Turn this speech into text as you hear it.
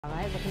All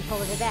right, looking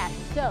forward to that.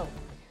 So,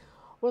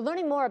 we're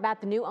learning more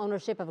about the new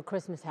ownership of a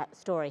Christmas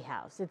Story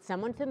house. It's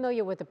someone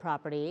familiar with the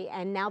property,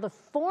 and now the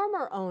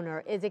former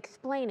owner is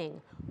explaining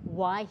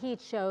why he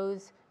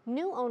chose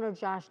new owner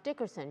Josh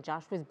Dickerson.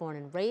 Josh was born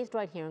and raised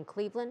right here in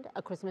Cleveland.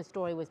 A Christmas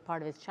Story was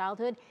part of his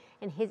childhood,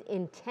 and his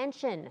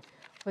intention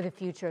for the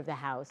future of the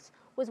house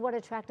was what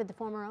attracted the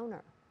former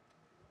owner.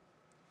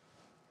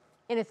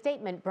 In a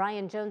statement,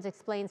 Brian Jones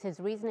explains his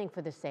reasoning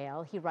for the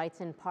sale. He writes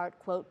in part,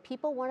 quote,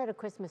 "People wanted a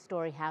Christmas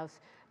Story house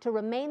to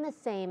remain the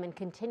same and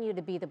continue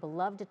to be the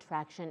beloved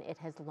attraction it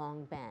has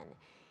long been."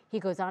 He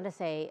goes on to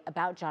say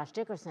about Josh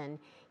Dickerson,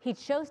 he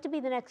chose to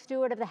be the next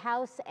steward of the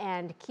house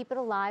and keep it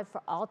alive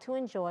for all to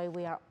enjoy.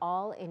 We are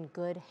all in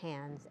good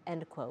hands,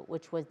 end quote,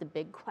 which was the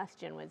big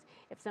question, was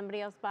if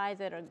somebody else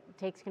buys it or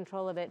takes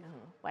control of it,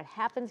 what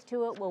happens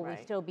to it? Will we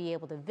still be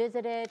able to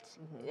visit it?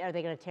 Are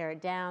they going to tear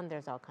it down?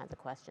 There's all kinds of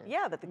questions.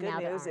 Yeah, but the good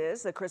news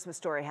is the Christmas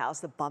Story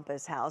house, the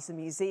Bumpus house, the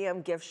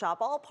museum, gift shop,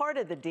 all part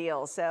of the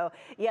deal. So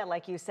yeah,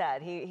 like you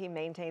said, he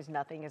maintains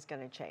nothing is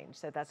going to change.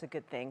 So that's a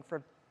good thing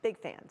for big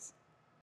fans.